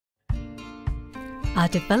Our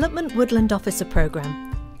Development Woodland Officer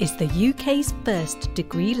programme is the UK's first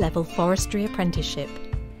degree-level forestry apprenticeship.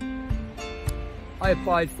 I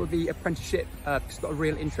applied for the apprenticeship because I've got a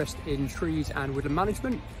real interest in trees and woodland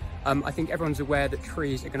management. I think everyone's aware that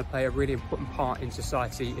trees are going to play a really important part in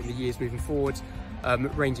society in the years moving forward,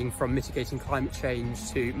 ranging from mitigating climate change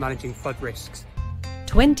to managing flood risks.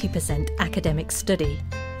 20% academic study,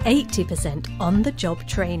 80% on-the-job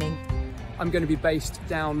training. I'm going to be based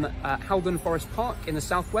down at Haldon Forest Park in the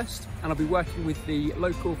southwest, and I'll be working with the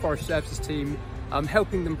local forest services team,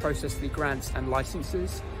 helping them process the grants and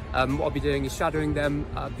licences. What I'll be doing is shadowing them,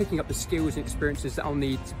 picking up the skills and experiences that I'll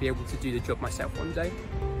need to be able to do the job myself one day.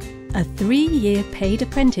 A 3-year paid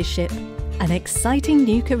apprenticeship, an exciting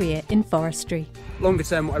new career in forestry. Longer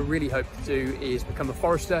term, what I really hope to do is become a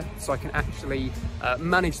forester, so I can actually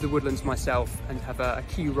manage the woodlands myself and have a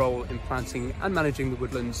key role in planting and managing the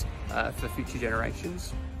woodlands for future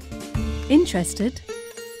generations. Interested?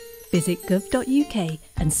 Visit gov.uk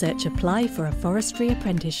and search Apply for a Forestry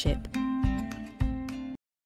Apprenticeship.